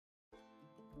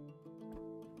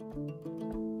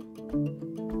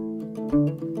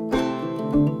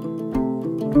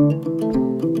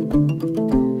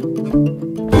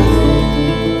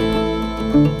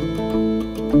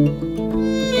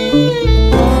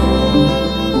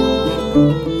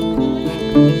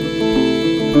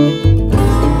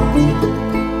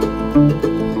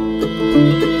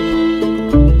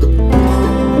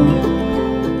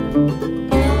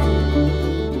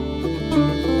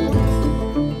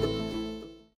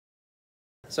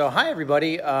So hi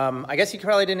everybody. I guess you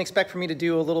probably didn't expect for me to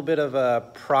do a little bit of a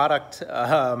product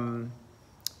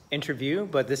interview,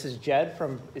 but this is Jed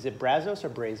from, is it Brazos or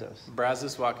Brazos?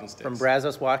 Brazos Walking Sticks. From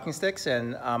Brazos Walking Sticks,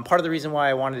 and part of the reason why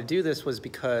I wanted to do this was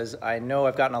because I know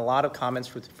I've gotten a lot of comments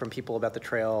from people about the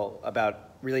trail,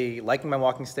 about really liking my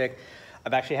walking stick.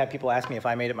 I've actually had people ask me if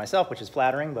I made it myself, which is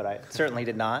flattering, but I certainly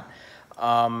did not.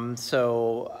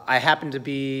 So I happened to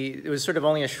be, it was sort of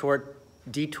only a short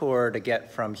detour to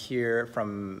get from here,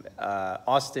 from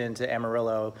Austin to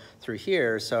Amarillo through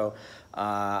here. So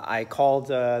I called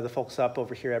the folks up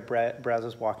over here at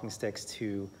Brazos Walking Sticks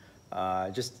to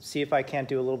just see if I can't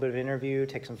do a little bit of interview,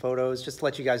 take some photos, just to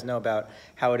let you guys know about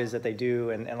how it is that they do.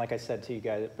 And like I said to you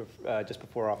guys just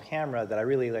before off camera, that I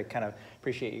really kind of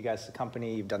appreciate you guys as a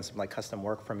company. You've done some custom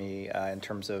work for me in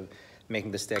terms of making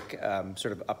the stick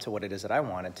sort of up to what it is that I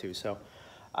wanted to. So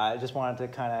I just wanted to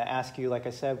kind of ask you, like I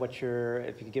said, if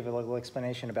you could give a little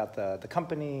explanation about the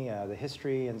company, the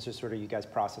history, and just sort of you guys'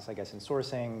 process, I guess, in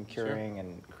sourcing, curing,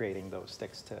 and creating those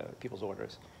sticks to people's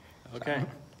orders. Okay. So.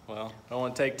 Well, I don't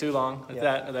want to take too long with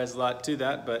that. There's a lot to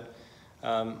that, but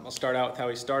I'll start out with how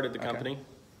we started the company.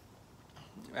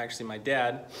 Actually, my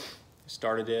dad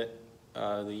started it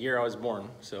the year I was born,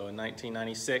 so in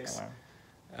 1996. Oh,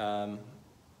 wow.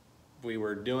 We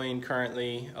were doing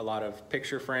currently a lot of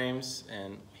picture frames,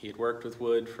 and he had worked with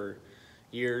wood for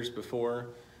years before,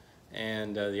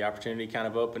 and the opportunity kind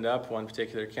of opened up. One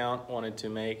particular account wanted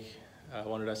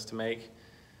us to make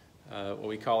what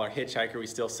we call our hitchhiker. We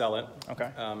still sell it. Okay.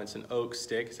 It's an oak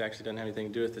stick. It actually doesn't have anything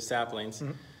to do with the saplings.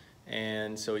 Mm-hmm.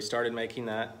 And so we started making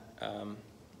that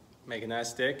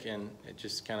stick, and it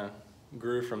just kind of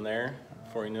grew from there.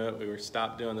 Before we knew it, we were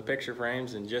stopped doing the picture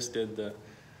frames and just did the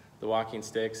walking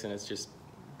sticks, and it's just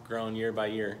grown year by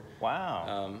year.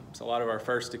 Wow. So a lot of our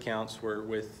first accounts were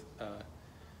with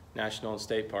national and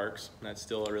state parks. That's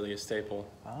still really a staple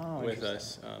with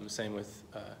us. Same with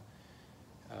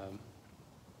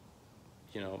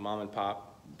mom and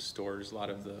pop stores, a lot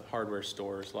of the hardware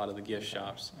stores, a lot of the gift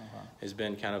shops has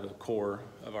been kind of the core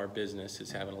of our business,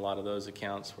 is having a lot of those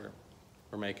accounts where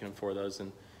we're making them for those.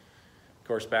 And of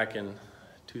course, back in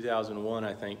 2001,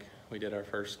 I think, we did our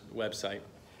first website.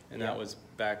 And that was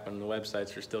back when the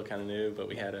websites were still kind of new, but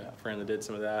we had a friend that did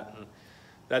some of that. And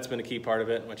that's been a key part of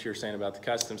it, what you were saying about the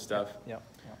custom stuff.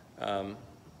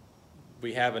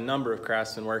 We have a number of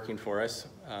craftsmen working for us.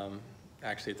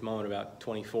 Actually, at the moment, about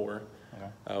 24.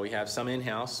 Okay. We have some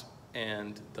in-house,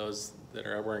 and those that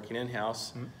are working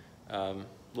in-house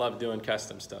love doing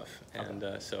custom stuff. And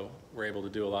so we're able to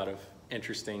do a lot of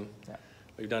interesting,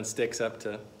 we've done sticks up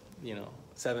to,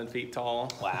 7 feet tall.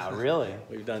 Wow, really?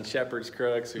 We've done shepherd's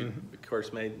crooks. We've, of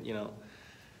course, made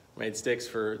sticks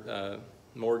for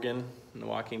Morgan in The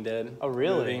Walking Dead. Oh,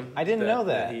 really? Movie. I didn't know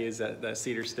that. He used that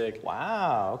cedar stick.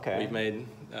 Wow, okay. We've made,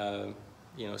 a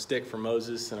stick for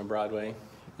Moses in a Broadway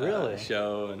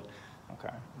show. And,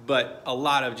 but a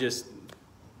lot of just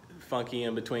funky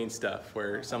in-between stuff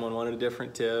where someone wanted a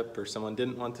different tip, or someone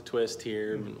didn't want the twist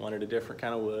here and wanted a different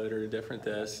kind of wood or a different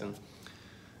this. And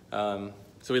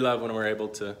so we love when we're able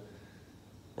to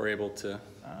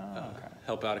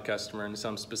help out a customer in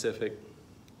some specific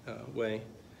way.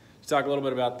 To talk a little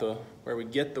bit about where we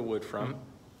get the wood from.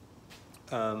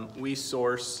 We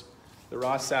source the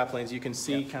raw saplings. You can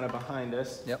see kind of behind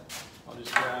us. I'll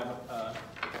just grab a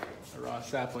raw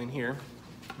sapling here.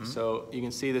 So you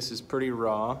can see this is pretty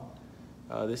raw.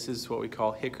 This is what we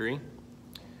call hickory.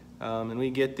 And we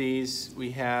get these,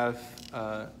 we have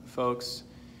folks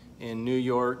in New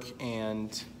York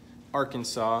and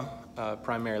Arkansas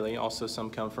primarily. Also some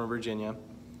come from Virginia,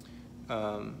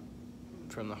 from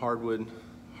the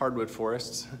hardwood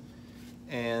forests.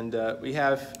 And we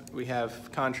have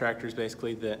contractors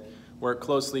basically that work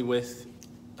closely with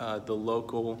the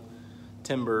local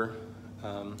timber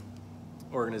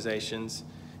organizations.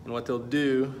 And what they'll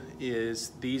do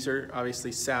is, these are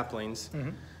obviously saplings.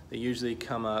 They usually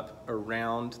come up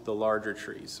around the larger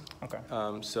trees. Okay.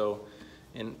 So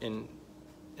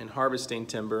in harvesting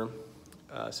timber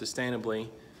sustainably,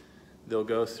 they'll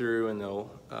go through and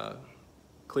they'll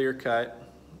clear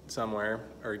cut somewhere,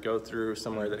 or go through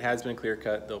somewhere that has been clear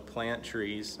cut. They'll plant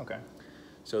trees. Okay.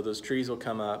 So those trees will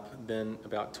come up, then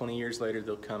about 20 years later,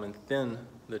 they'll come and thin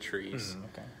the trees.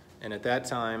 Okay. And at that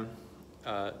time,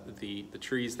 the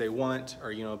trees they want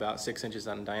are, you know, about 6 inches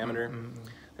in diameter.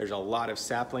 There's a lot of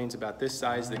saplings about this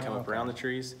size that come up around the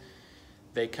trees.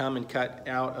 They come and cut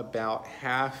out about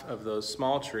half of those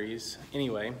small trees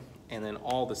anyway, and then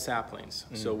all the saplings.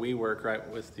 So we work right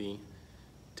with the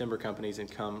timber companies and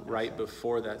come right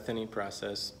before that thinning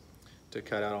process to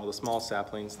cut out all the small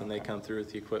saplings. Then they come through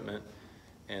with the equipment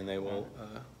and they will,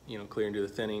 you know, clear and do the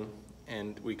thinning.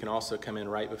 And we can also come in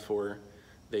right before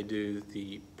they do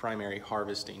the primary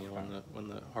harvesting, you know, when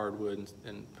the hardwood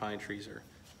and pine trees are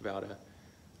about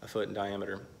a foot in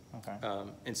diameter. Okay.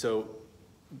 And so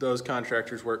those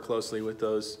contractors work closely with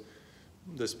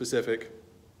the specific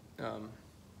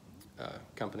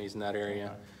companies in that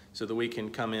area, so that we can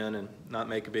come in and not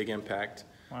make a big impact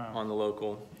on the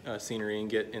local scenery and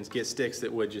get sticks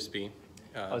that would just be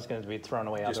it's going to be thrown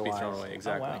away just otherwise. be thrown away,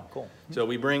 exactly. Oh, wow, cool. So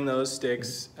we bring those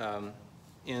sticks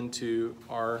into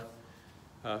our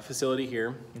facility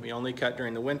here. We only cut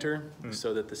during the winter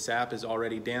so that the sap is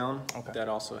already down. Okay. That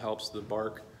also helps the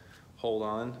bark hold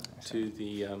on to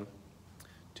the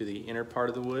inner part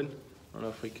of the wood. I don't know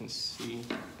if we can see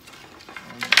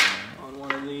on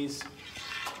one of these.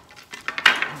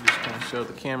 I'm just going to show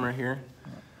the camera here.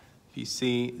 If you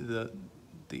see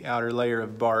the outer layer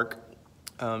of bark,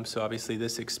 so obviously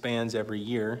this expands every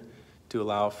year to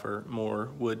allow for more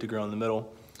wood to grow in the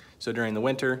middle. So during the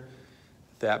winter,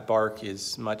 that bark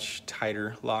is much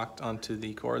tighter locked onto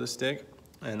the core of the stick,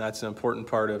 and that's an important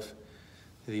part of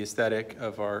the aesthetic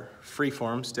of our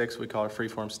freeform sticks. We call our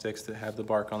freeform sticks that have the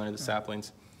bark on there, the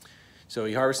saplings. So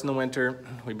we harvest in the winter,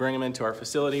 we bring them into our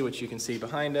facility, which you can see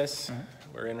behind us,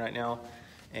 we're in right now,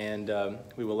 and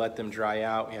we will let them dry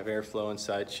out. We have airflow and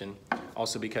such, and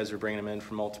also because we're bringing them in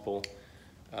from multiple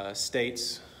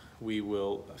states, we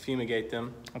will fumigate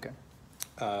them. Okay.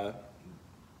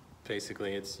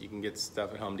 Basically, you can get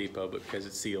stuff at Home Depot, but because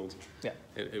it's sealed, Yeah.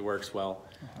 it works well.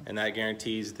 And that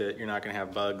guarantees that you're not going to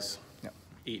have bugs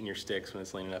eating your sticks when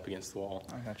it's leaning up against the wall.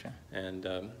 I gotcha.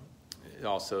 And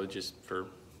also just for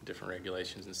different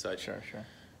regulations and such. Sure,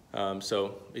 sure.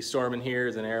 So we store them in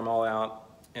here, then air them all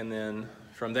out, and then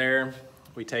from there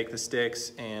we take the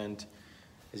sticks, and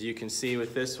as you can see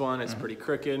with this one, it's pretty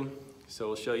crooked. So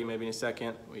we'll show you maybe in a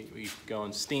second. We go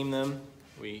and steam them.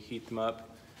 We heat them up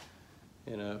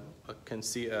in a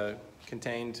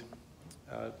contained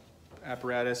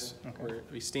apparatus where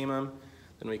we steam them.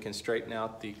 Then we can straighten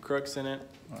out the crooks in it.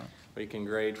 Wow. We can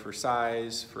grade for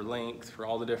size, for length, for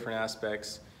all the different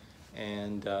aspects.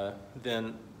 And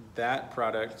then that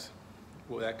product,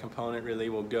 that component really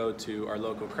will go to our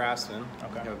local craftsmen.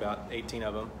 Okay. We have about 18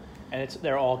 of them. And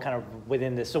they're all kind of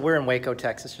within this. So we're in Waco,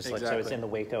 Texas, just exactly. like, so it's in the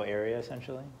Waco area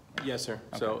essentially? Yes, sir.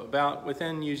 Okay. So about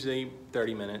within usually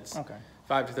 30 minutes. Okay.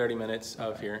 5 to 30 minutes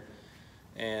of here.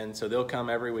 And so they'll come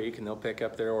every week and they'll pick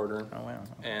up their order. Oh, wow.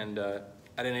 Okay. And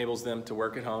that enables them to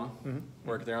work at home,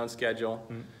 work at their own schedule,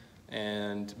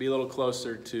 and be a little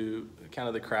closer to kind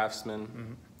of the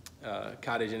craftsman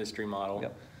cottage industry model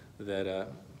that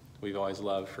we've always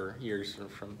loved for years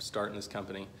from starting this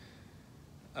company.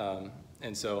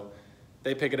 And so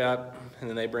they pick it up and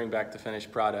then they bring back the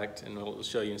finished product, and we'll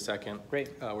show you in a second. Great.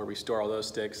 Where we store all those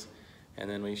sticks, and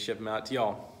then we ship them out to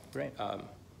y'all. Great.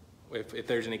 If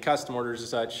there's any custom orders or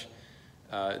such,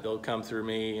 they'll come through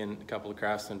me and a couple of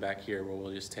craftsmen back here where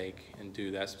we'll just take and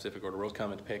do that specific order. We'll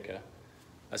come and pick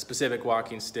a specific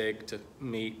walking stick to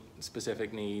meet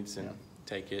specific needs and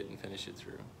take it and finish it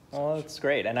through. Well, that's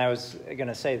great. And I was going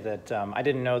to say that I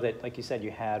didn't know that, like you said,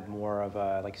 you had more of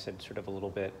a, like you said, sort of a little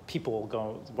bit, people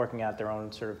working out their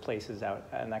own sort of places out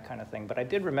and that kind of thing. But I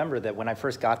did remember that when I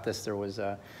first got this, there was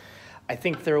I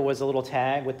think there was a little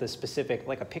tag with the specific,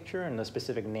 like a picture and the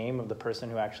specific name of the person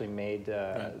who actually made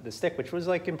the stick, which was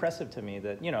like impressive to me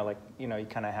that, you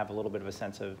kind of have a little bit of a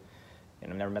sense of,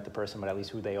 I've never met the person, but at least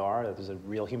who they are, that there's a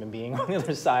real human being on the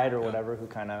other side or whatever who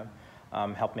kind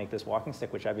of helped make this walking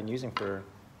stick, which I've been using for,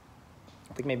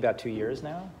 I think maybe about 2 years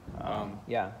now.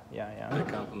 Yeah. Good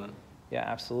compliment. Yeah,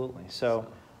 absolutely. So,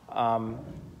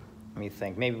 let me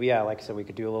think. Maybe, like I said, we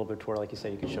could do a little bit of tour. Like you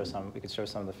said, we could show some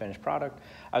of the finished product.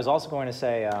 I was also going to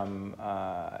say,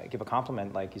 give a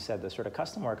compliment. Like you said, the sort of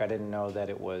custom work. I didn't know that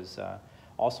it was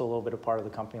also a little bit of part of the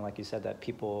company. Like you said, that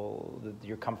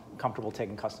you're comfortable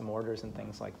taking custom orders and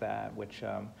things like that, which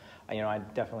I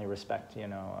definitely respect.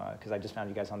 Because I just found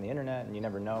you guys on the internet, and you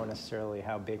never know necessarily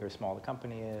how big or small the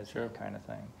company is, that kind of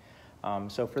thing.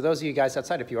 So for those of you guys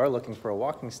outside, if you are looking for a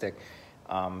walking stick.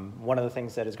 One of the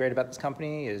things that is great about this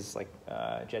company is, like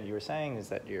Jed, you were saying, is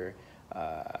that you're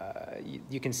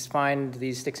you can find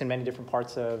these sticks in many different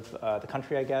parts of the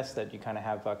country, I guess, that you kind of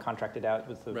have contracted out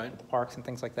with the, Right. with the parks and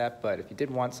things like that. But if you did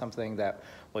want something that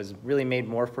was really made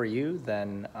more for you,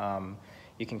 then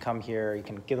you can come here. You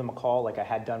can give them a call, like I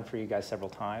had done for you guys several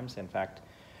times. In fact,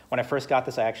 when I first got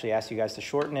this, I actually asked you guys to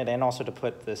shorten it and also to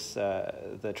put this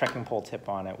the trekking pole tip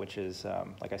on it, which is,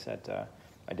 like I said,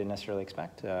 I didn't necessarily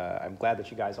expect. I'm glad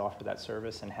that you guys offer that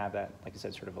service and have that, like I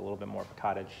said, sort of a little bit more of a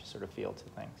cottage sort of feel to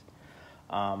things.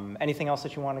 Anything else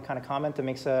that you want to kind of comment that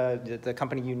makes the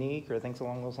company unique or things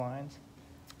along those lines?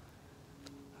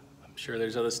 I'm sure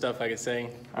there's other stuff I could say.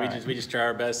 We just try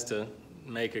our best to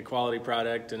make a quality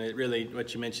product, and it really,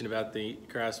 what you mentioned about the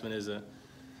Craftsman is a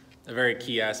very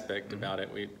key aspect about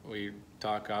it. We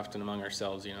talk often among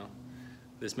ourselves, you know,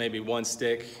 this may be one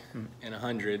stick in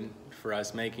 100 for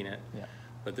us making it,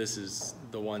 but this is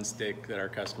the one stick that our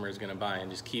customer is going to buy,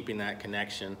 and just keeping that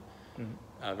connection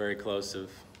very close of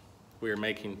we are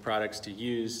making products to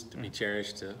use, to be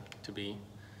cherished, to be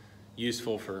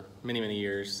useful for many, many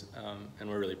years, and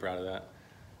we're really proud of that.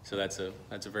 So that's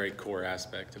a very core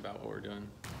aspect about what we're doing.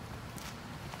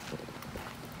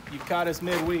 You caught us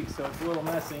midweek, so it's a little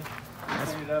messy.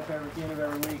 Clean it up at the end of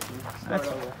every week and start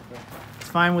over. It's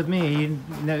fine with me. You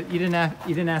didn't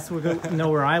ask to know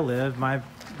where I live. My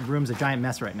room's a giant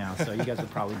mess right now, so you guys are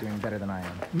probably doing better than I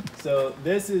am. So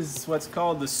this is what's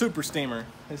called the Super Steamer.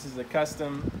 This is a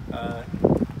custom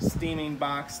steaming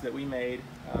box that we made,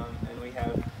 and we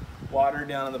have water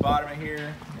down on the bottom of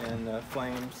here and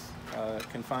flames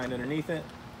confined underneath it.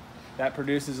 That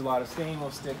produces a lot of steam.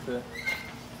 We'll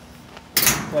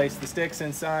place the sticks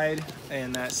inside,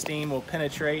 and that steam will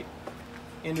penetrate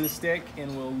into the stick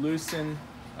and will loosen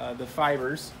the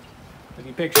fibers. If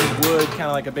you picture wood kind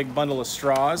of like a big bundle of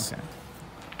straws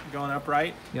going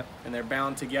upright, and they're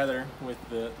bound together with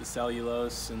the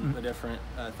cellulose and the different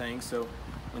things. So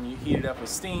when you heat it up with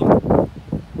steam,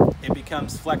 it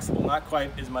becomes flexible, not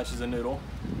quite as much as a noodle,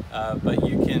 but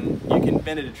you can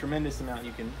bend it a tremendous amount.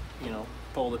 You can, you know,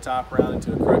 pull the top around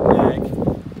into a crook neck.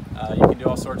 You can do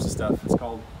all sorts of stuff. It's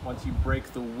called, once you break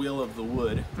the will of the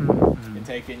wood, you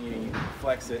take it and you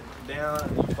flex it down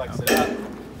and you flex it up.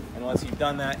 And once you've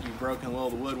done that, you've broken the will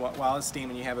of the wood while it's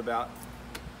steaming. You have about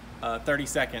 30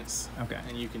 seconds.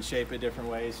 And you can shape it different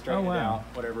ways, straighten it out,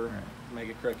 whatever, make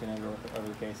it crooked, whatever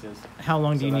the case is. How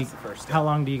long do you need? How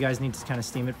long do you guys need to kind of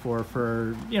steam it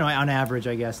for you know, on average,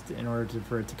 I guess, in order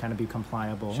for it to kind of become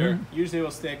pliable? Sure. Usually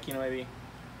we'll stick, you know, maybe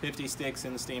 50 sticks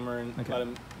in the steamer and let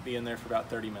them be in there for about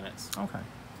 30 minutes.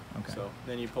 So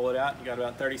then you pull it out, you got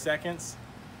about 30 seconds,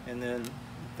 and then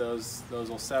those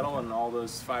will settle and all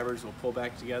those fibers will pull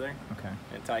back together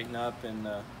and tighten up, and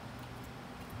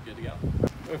good to go.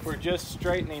 If we're just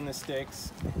straightening the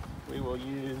sticks, we will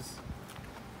use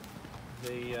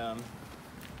the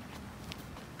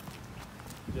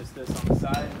just this on the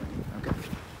side.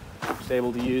 Just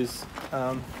able to use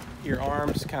your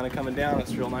arms kind of coming down.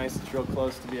 It's real nice. It's real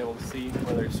close to be able to see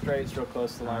whether it's straight. It's real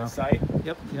close to the line of sight.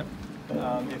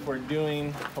 If we're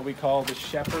doing what we call the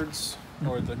shepherd's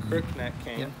or the crook neck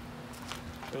cane,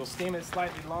 we'll steam it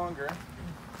slightly longer,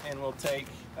 and we'll take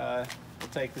the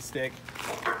stick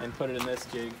and put it in this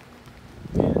jig,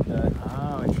 and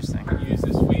interesting. Use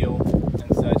this wheel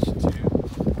and such to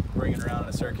bring it around in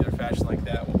a circular fashion like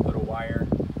that. We'll put a wire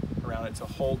around it to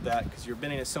hold that, because you're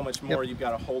bending it so much more. You've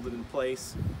got to hold it in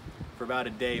place for about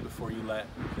a day before you let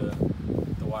the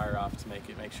wire off to make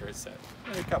sure it's set.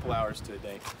 Maybe a couple hours to a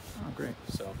day. Oh, great.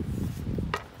 So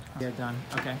get done.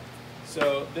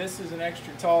 So this is an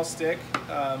extra tall stick.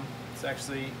 It's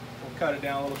actually, we'll cut it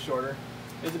down a little shorter.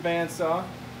 It's a bandsaw,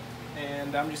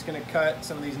 and I'm just going to cut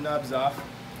some of these nubs off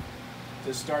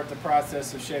to start the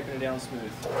process of shaping it down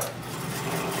smooth.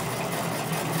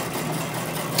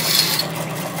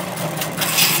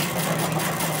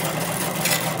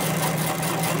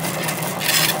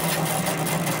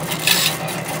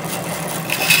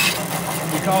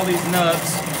 We call these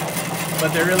nubs,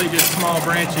 but they're really just small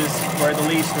branches where the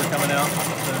leaves were coming out,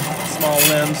 the small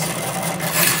limbs.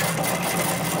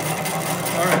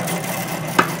 All right.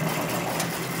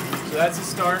 So that's a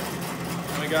start.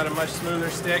 And we got a much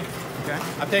smoother stick.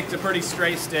 I picked a pretty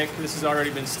straight stick. This has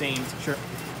already been steamed. So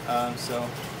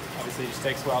obviously it just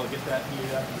takes a while to get that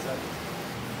heated up and stuff.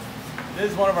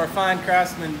 This is one of our fine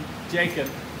craftsmen, Jacob.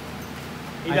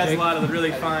 He does a lot of the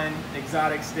really fine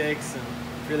exotic sticks and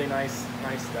really nice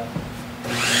stuff.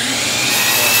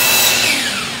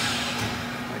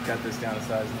 I cut this down to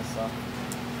size in this saw.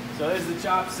 So there's the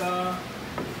chop saw.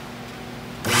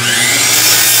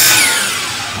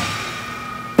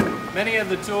 Many of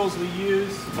the tools we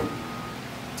use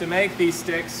to make these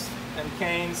sticks and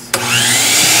canes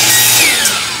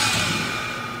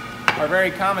are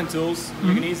very common tools.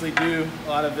 You can easily do a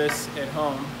lot of this at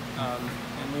home,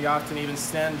 and we often even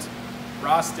send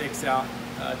raw sticks out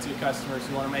to customers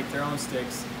who want to make their own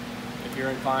sticks if you're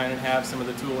inclined and have some of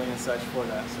the tooling and such for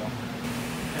that. So,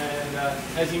 and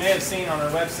as you may have seen on our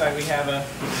website, we have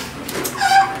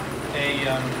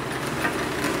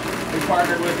we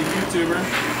partnered with a YouTuber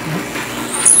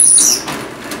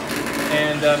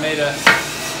and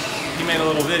he made a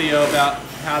little video about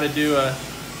how to do a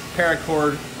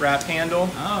paracord wrap handle.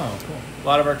 Oh, cool. A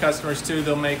lot of our customers too,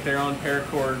 they'll make their own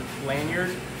paracord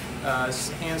lanyard,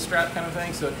 hand strap kind of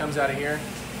thing, so it comes out of here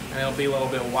and it'll be a little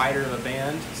bit wider of a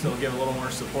band, so it'll give a little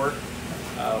more support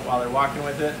while they're walking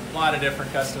with it. A lot of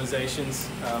different customizations.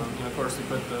 And of course we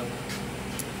put the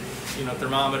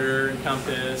thermometer and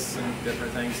compass and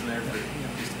different things in there for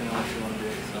just depending on what you want to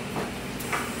do. So.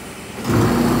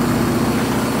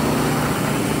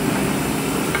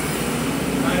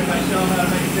 Mind if I show them how to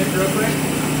make a stick real quick?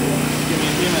 Give me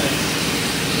a few minutes.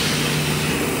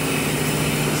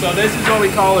 So this is what we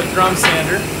call a drum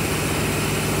sander,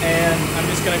 and I'm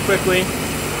just going to quickly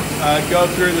go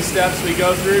through the steps we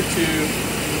go through to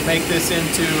make this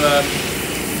into a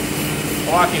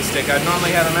walking stick. I'd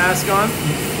normally have a mask on.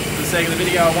 For the sake of the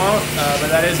video I won't, but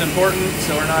that is important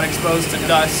so we're not exposed to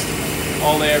dust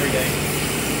all day every day.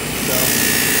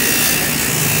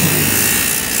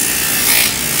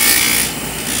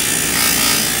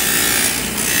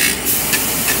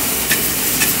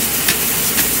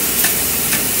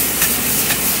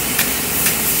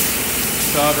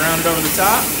 So I've rounded over the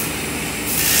top.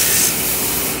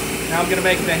 Now I'm going to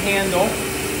make the handle.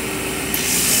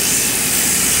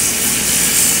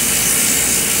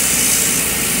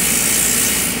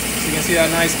 So you can see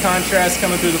that nice contrast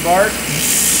coming through the bark.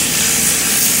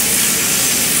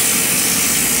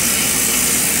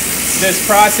 This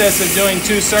process of doing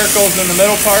 2 circles in the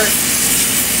middle part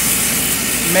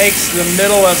makes the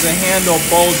middle of the handle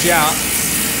bulge out,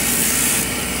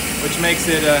 which makes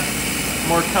it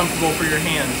more comfortable for your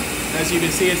hand. As you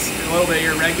can see, it's a little bit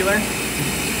irregular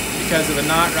because of a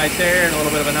knot right there and a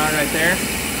little bit of a knot right there,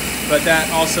 but that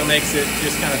also makes it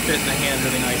just kind of fit in the hand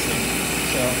really nicely.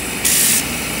 So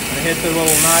I'm going to hit the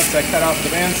little knots I cut off the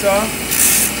bandsaw.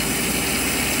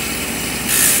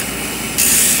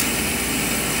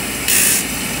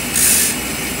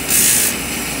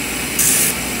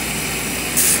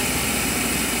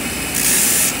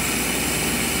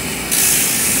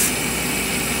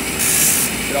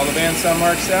 Get all the bandsaw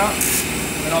marks out,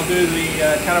 and then I'll do the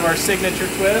kind of our signature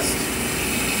twist.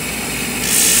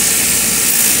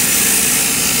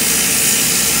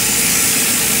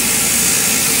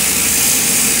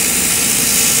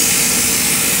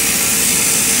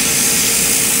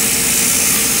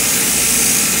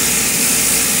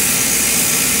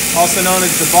 Also known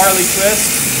as the barley twist.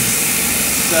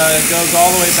 It goes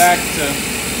all the way back to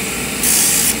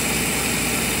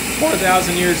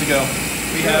 4,000 years ago.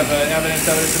 We have evidence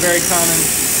of it. It's a very common,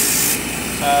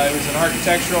 it was an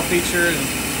architectural feature in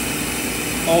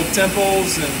old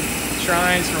temples and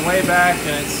shrines from way back,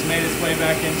 and it's made its way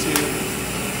back into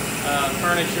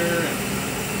furniture and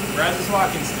Brazos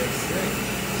Walking Sticks.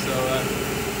 So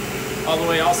all the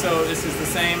way, also this is the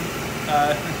same,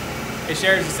 it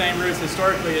shares the same roots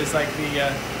historically as like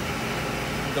the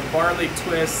barley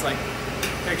twist, like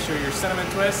picture your cinnamon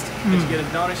twist that you get at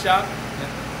the donut shop.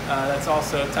 That's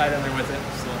also tied in there with it.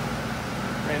 So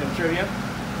random trivia.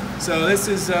 So this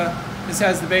is this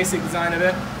has the basic design of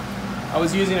it. I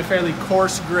was using a fairly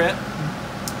coarse grit,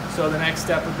 so the next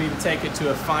step would be to take it to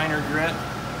a finer grit,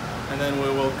 and then we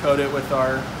will coat it with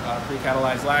our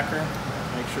pre-catalyzed lacquer.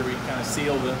 Make sure we kind of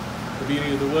seal the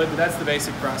beauty of the wood. But that's the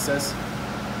basic process.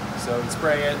 So we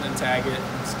spray it and then tag it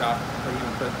and stop. We're going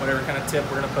to put whatever kind of tip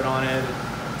we're going to put on it,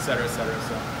 etc., etc.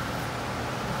 So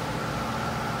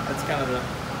that's kind of the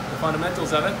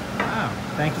fundamentals of it. Wow.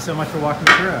 Thank you so much for walking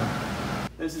me through.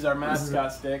 This is our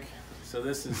mascot stick. So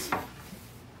this is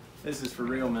for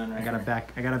real men right I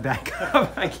gotta back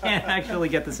up. I can't actually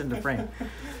get this into frame.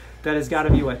 That has got to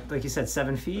be, what, like you said,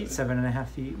 7 feet, 7.5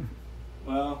 feet?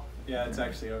 Well, yeah, it's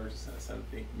actually over 7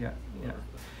 feet. Yeah, yeah.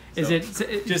 So,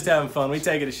 just having fun. We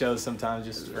take it to shows sometimes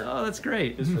just for... Oh, that's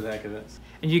great. Just for the heck of it.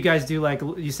 And you guys do, like,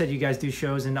 you said you guys do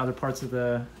shows in other parts of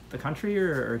the country,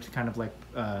 or to kind of like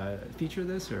feature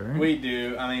this, or? We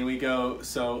do. I mean, we go,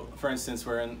 so for instance,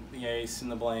 we're in the Ace and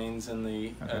the Blaines and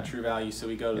the True Value, so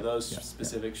we go to those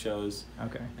specific shows.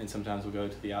 Okay. And sometimes we'll go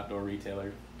to the Outdoor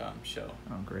Retailer show.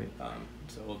 Oh, great.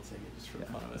 So we'll take it just for the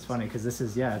fun of it. It's funny because this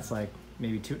is, it's like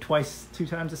maybe two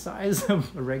times the size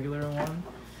of a regular one.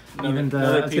 Even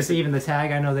the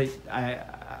tag I know that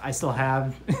I still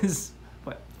have is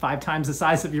what, 5 times the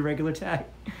size of your regular tag.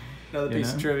 Another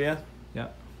piece of trivia. Yeah.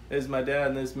 This is my dad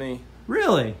and this is me.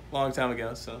 Really? Long time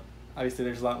ago, so obviously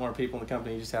there's a lot more people in the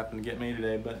company. You just happened to get me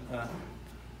today, but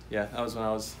yeah, that was when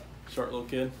I was a short little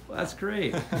kid. Well, that's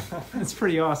great. That's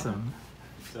pretty awesome.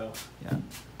 So yeah.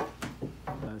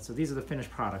 So these are the finished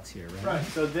products here, right? Right.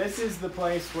 So this is the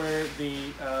place where the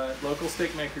local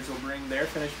stick makers will bring their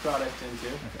finished product into.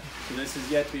 Okay. So this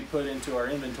is yet to be put into our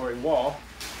inventory wall.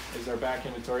 Is our back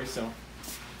inventory. So,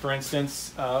 for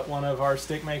instance, one of our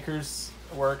stick makers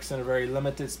works in a very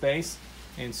limited space,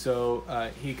 and so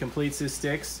he completes his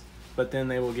sticks, but then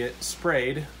they will get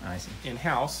sprayed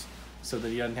in-house, so that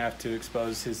he doesn't have to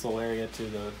expose his little area to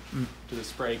the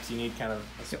spray, because you need kind of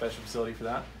a special facility for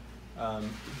that.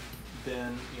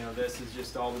 Then, you know, this is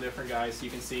just all the different guys. So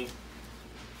you can see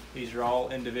these are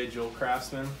all individual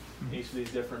craftsmen. Each of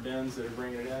these different bins that are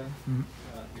bringing it in.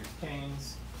 Here's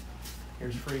canes.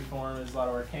 Here's freeform. There's a lot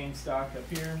of our cane stock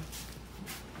up here.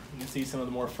 You can see some of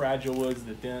the more fragile woods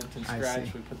that dent and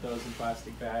scratch. We put those in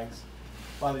plastic bags.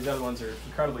 A lot of these other ones are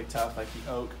incredibly tough, like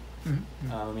the oak.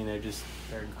 I mean,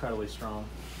 they're incredibly strong,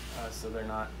 so they're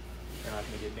not going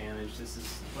to get damaged. This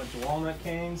is a bunch of walnut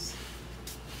canes.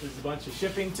 This is a bunch of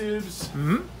shipping tubes,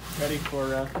 ready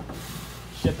for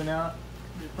shipping out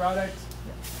your product.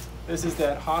 This is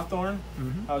that hawthorn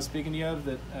I was speaking to you of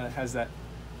that has that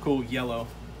cool yellow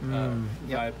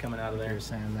vibe coming out of there. You're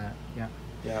saying that, yeah.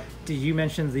 Yeah. Did you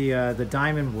mention the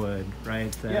diamond wood,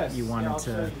 right? That you wanted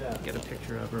to get a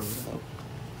picture of, or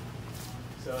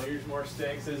so here's more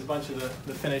sticks. There's a bunch of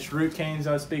the finished root canes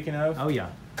I was speaking of. Oh yeah.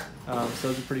 So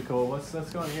those are pretty cool. Let's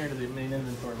go in here to the main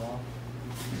inventory wall.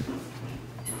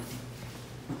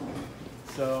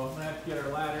 So I'm gonna have to get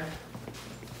our ladder.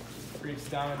 Reach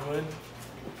diamond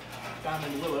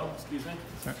willow, excuse me.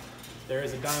 Sorry. There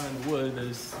is a diamond wood that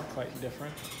is quite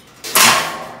different.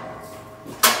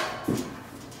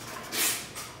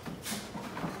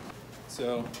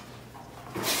 So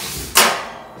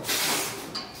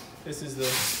this is the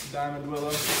diamond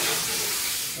willow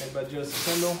made by Joseph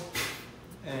Kendall,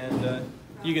 and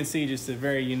you can see just the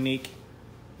very unique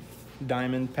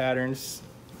diamond patterns.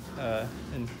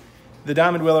 And the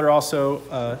diamond willow are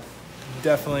also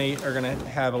definitely are going to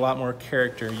have a lot more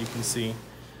character. You can see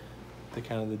the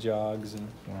kind of the jogs and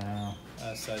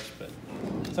such, but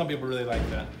some people really like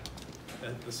that,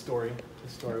 the story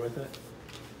with it.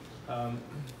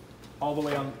 All the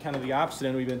way on kind of the opposite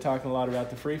end, we've been talking a lot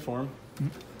about the freeform.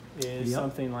 Is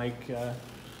something like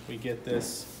we get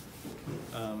this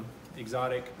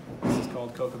exotic. This is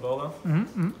called Cocobolo,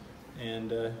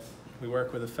 and we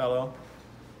work with a fellow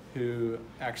who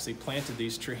actually planted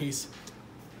these trees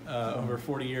over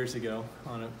 40 years ago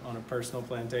on a personal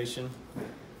plantation,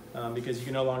 because you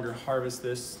can no longer harvest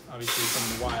this obviously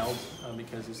from the wild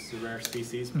because it's a rare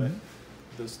species, but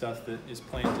the stuff that is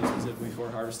planted specifically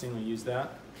for harvesting, we use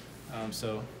that.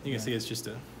 So you can see it's just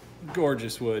a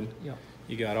gorgeous wood.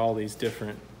 You got all these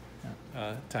different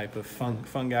type of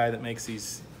fungi that makes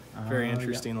these very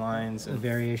interesting lines and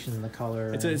variations in the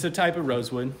color. It's a type of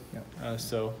rosewood.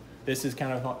 So this is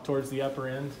kind of towards the upper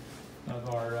end of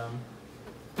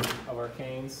our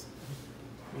canes.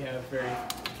 We have very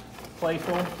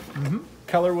playful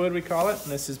color wood, we call it,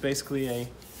 and this is basically a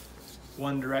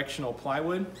one-directional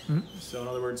plywood. So in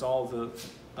other words,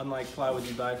 unlike plywood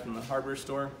you buy from the hardware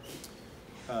store,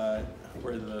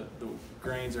 where the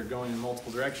grains are going in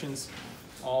multiple directions,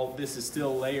 all this is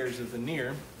still layers of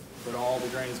veneer, but all the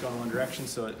grains go in one direction,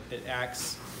 so it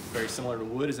acts very similar to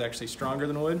wood. Is actually stronger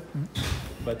than wood,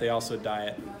 but they also dye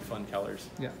it fun colors.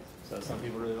 So some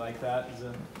people really like that as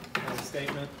a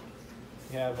statement.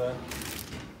 We have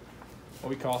what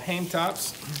we call hame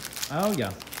tops.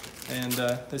 And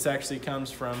this actually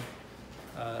comes from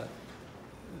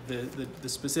the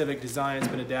specific design has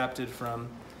been adapted from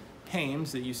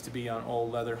hames that used to be on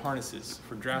old leather harnesses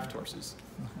for draft horses.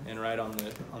 And right on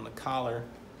the collar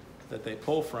that they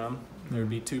pull from, there would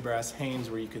be two brass hames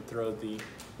where you could throw the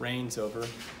reins over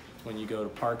when you go to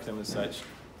park them and such.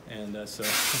 And so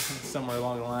somewhere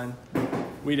along the line,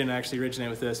 we didn't actually originate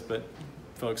with this, but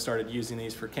folks started using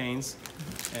these for canes,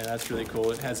 and that's really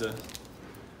cool. It has a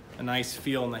nice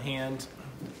feel in the hand,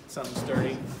 something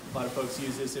sturdy. A lot of folks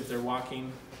use this if they're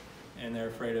walking and they're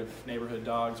afraid of neighborhood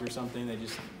dogs or something. They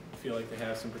just feel like they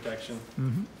have some protection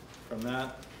from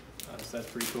that. So that's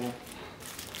pretty cool.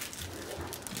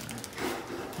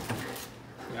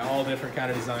 Yeah, all different kind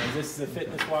of designs. This is a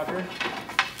fitness walker.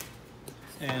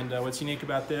 And what's unique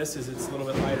about this is it's a little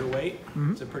bit lighter weight.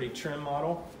 It's a pretty trim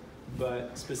model,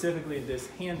 but specifically this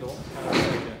handle, kind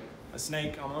of like a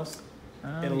snake almost,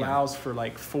 it allows for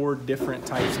like 4 different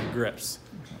types of grips.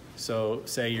 So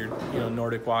say you're,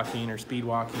 Nordic walking or speed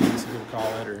walking, as people call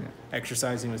it, or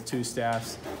exercising with 2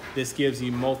 staffs. This gives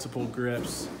you multiple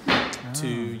grips to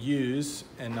use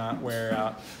and not wear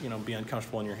out, be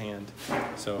uncomfortable in your hand.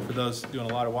 So for those doing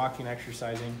a lot of walking,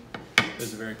 exercising, this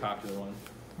is a very popular one.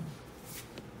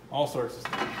 All sorts of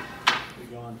stuff. We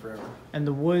go on forever. And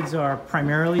the woods are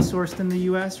primarily sourced in the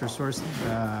U.S. or sourced,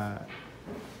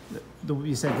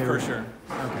 you said they were? For sure.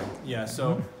 Okay. Yeah,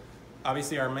 so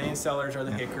obviously our main sellers are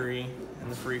the hickory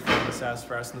and the freeform, the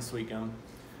sassafras, and the sweet gum.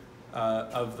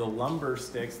 Of the lumber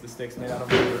sticks, the sticks made out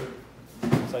of lumber,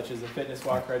 such as the fitness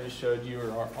walker I just showed you,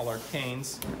 or all our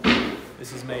canes.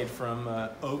 This is made from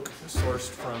oak, sourced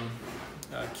from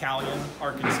Callion,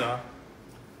 Arkansas.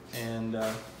 And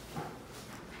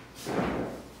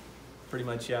pretty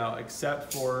much,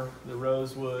 except for the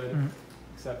rosewood,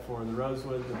 the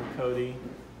Cody,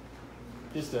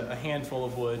 just a handful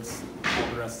of woods. All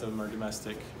the rest of them are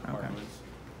domestic hardwoods.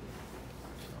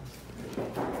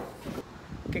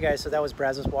 Okay guys, so that was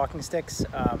Brazos Walking Sticks.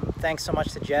 Thanks so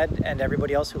much to Jed and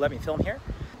everybody else who let me film here.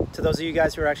 To those of you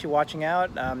guys who are actually watching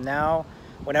out, now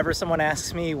whenever someone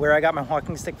asks me where I got my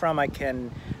walking stick from, I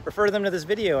can refer them to this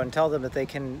video and tell them that they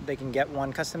can get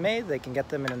one custom made. They can get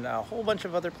them in a whole bunch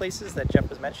of other places that Jeff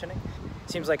was mentioning.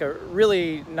 Seems like a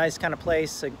really nice kind of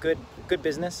place, a good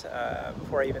business.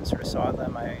 Before I even sort of saw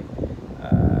them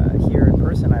here in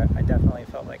person, I definitely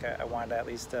felt like I wanted to at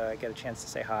least get a chance to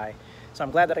say hi. So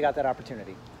I'm glad that I got that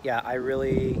opportunity. Yeah, I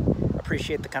really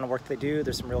appreciate the kind of work they do.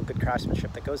 There's some real good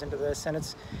craftsmanship that goes into this, and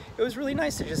it was really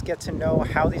nice to just get to know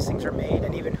how these things are made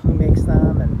and even who makes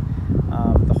them and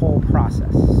the whole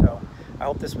process. So I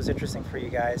hope this was interesting for you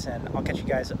guys, and I'll catch you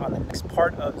guys on the next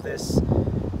part of this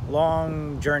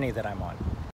long journey that I'm on.